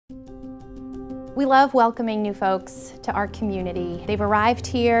We love welcoming new folks to our community. They've arrived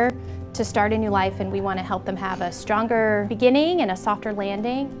here to start a new life, and we want to help them have a stronger beginning and a softer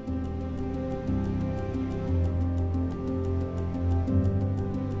landing.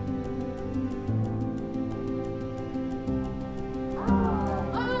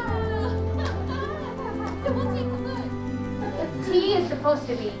 Tea is supposed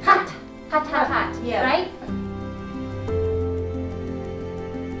to be hot, hot, hot, hot, yeah. Right?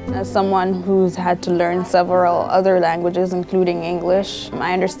 As someone who's had to learn several other languages, including English,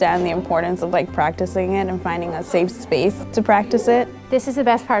 I understand the importance of practicing it and finding a safe space to practice it. This is the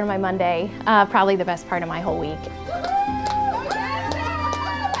best part of my Monday, probably the best part of my whole week.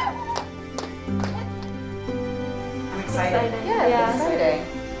 I'm excited. Yeah, it's exciting.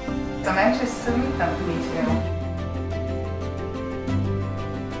 I'm anxious to meet them. Me too.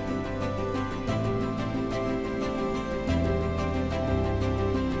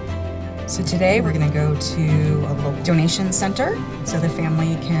 So today we're going to go to a little donation center so the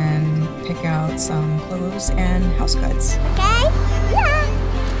family can pick out some clothes and house goods. Okay? Yeah.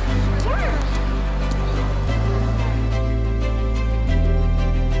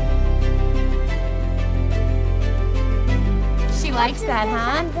 She likes that,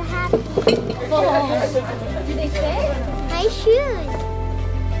 huh? Do they fit? My shoes.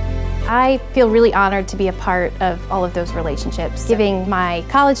 I feel really honored to be a part of all of those relationships, giving my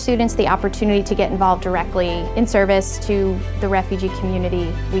college students the opportunity to get involved directly in service to the refugee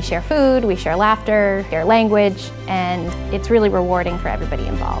community. We share food, we share laughter, share language, and it's really rewarding for everybody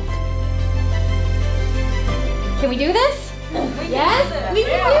involved. Can we do this? Yes? We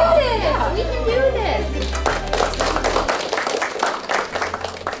can do this! We can do this!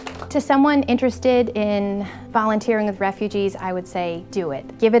 To someone interested in volunteering with refugees, I would say do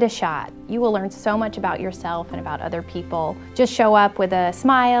it. Give it a shot. You will learn so much about yourself and about other people. Just show up with a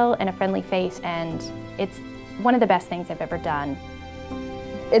smile and a friendly face, and it's one of the best things I've ever done.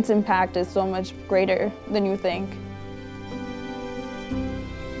 Its impact is so much greater than you think.